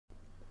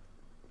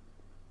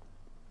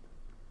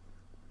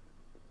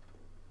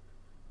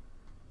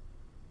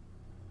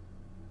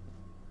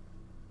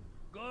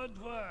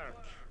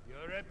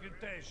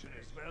reputation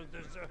is well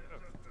deserved.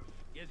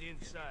 Get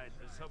inside.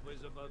 The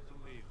subway's about to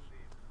leave.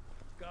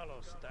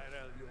 Carlos,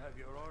 Tyrell, you have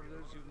your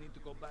orders. You need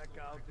to go back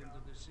out into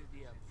the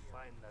city and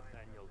find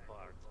Nathaniel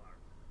Bard.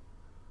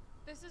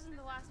 This isn't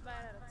the last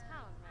bite out of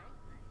town, right?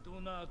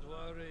 Do not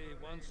worry.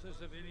 Once the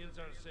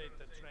civilians are safe,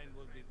 the train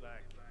will be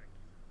back.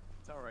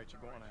 It's alright,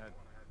 you're going ahead.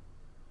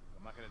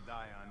 I'm not gonna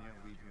die on you,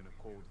 leave you in a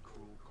cold,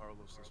 cruel,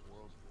 Carlos-less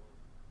world.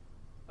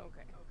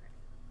 Okay.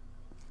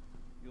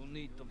 You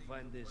need to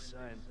find this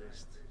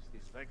scientist.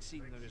 His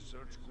vaccine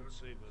research could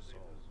save us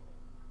all.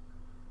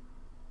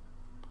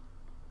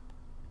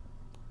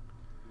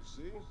 You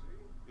see?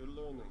 You're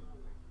learning.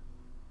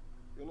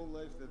 The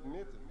only life that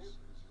matters is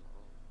your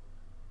own.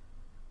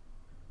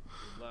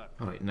 Good luck.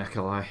 Alright,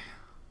 Nikolai.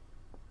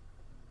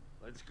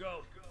 Let's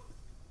go.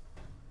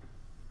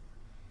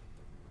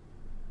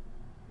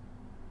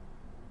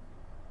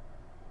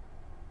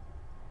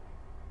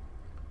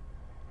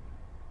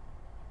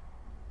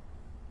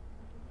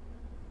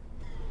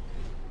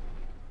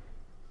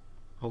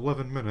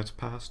 $11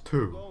 past 2.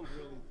 You don't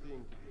really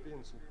think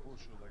pencil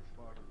pusher like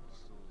Bard is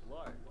still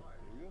alive,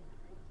 do you?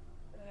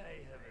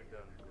 I haven't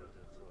done good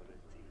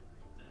authority.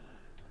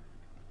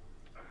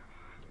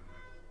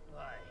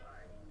 Why?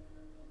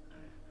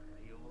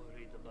 Are you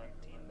worried about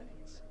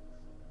teammates?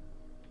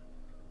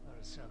 Or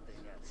something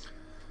else?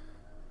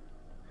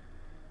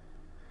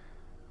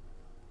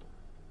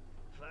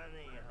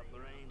 Funny how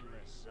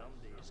brainless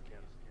zombies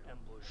can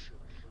ambush a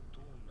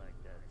platoon like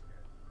that.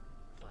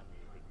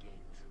 Funny the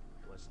gate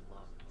was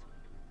locked.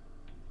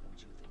 Don't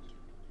you think?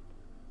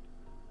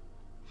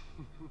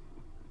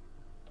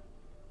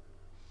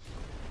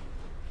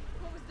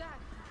 What was that?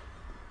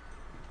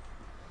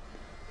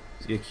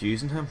 Is he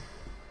accusing him?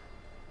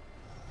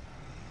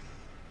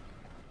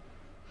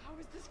 How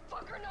is this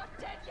fucker not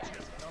dead yet?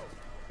 Just go.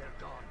 They're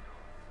gone.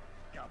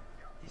 Come,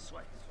 this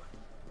way.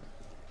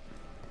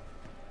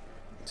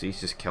 So he's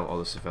just killed all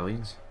the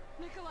civilians?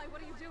 Nikolai,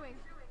 what are you doing?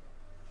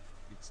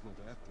 It's not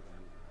after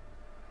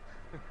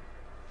you.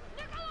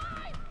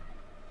 Nikolai!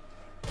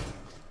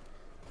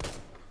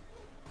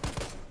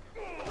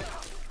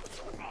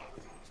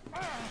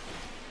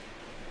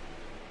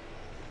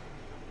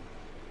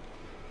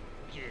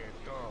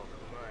 Get off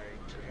my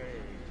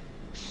train.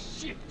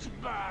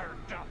 Shit, Bard!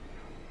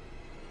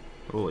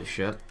 Holy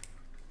shit.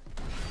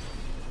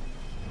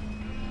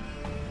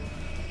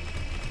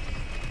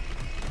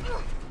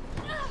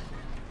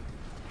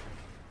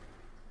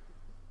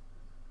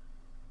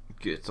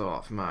 Get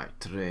off my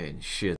train, shit.